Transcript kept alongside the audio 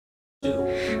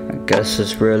I guess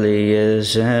this really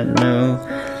isn't new.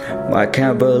 I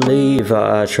can't believe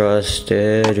I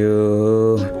trusted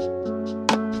you.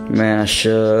 Man, I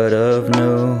should've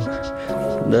knew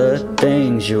the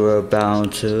things you were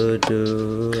bound to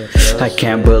do. I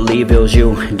can't believe it was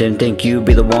you. Didn't think you'd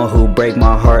be the one who break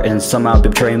my heart and somehow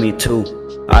betray me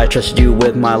too. I trusted you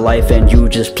with my life and you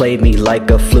just played me like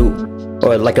a flute,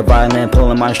 or like a violin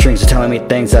pulling my strings and telling me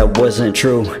things that wasn't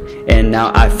true. And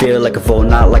now I feel like a fool,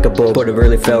 not like a bull. But it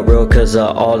really felt real cause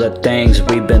of all the things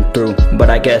we've been through.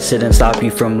 But I guess it didn't stop you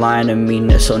from lying to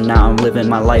me. So now I'm living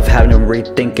my life having to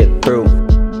rethink it through.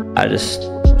 I just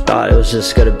thought it was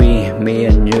just gonna be me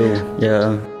and you,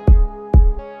 yeah.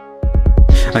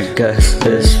 I guess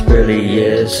this really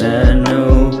isn't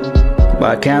new. But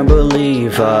I can't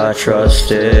believe I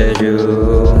trusted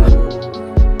you.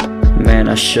 Man,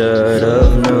 I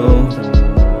should've knew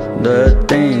the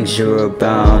things you were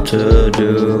bound to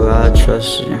do. I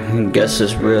trust you. Guess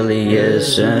this really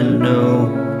isn't new.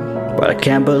 But I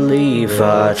can't believe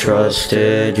I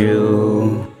trusted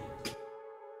you.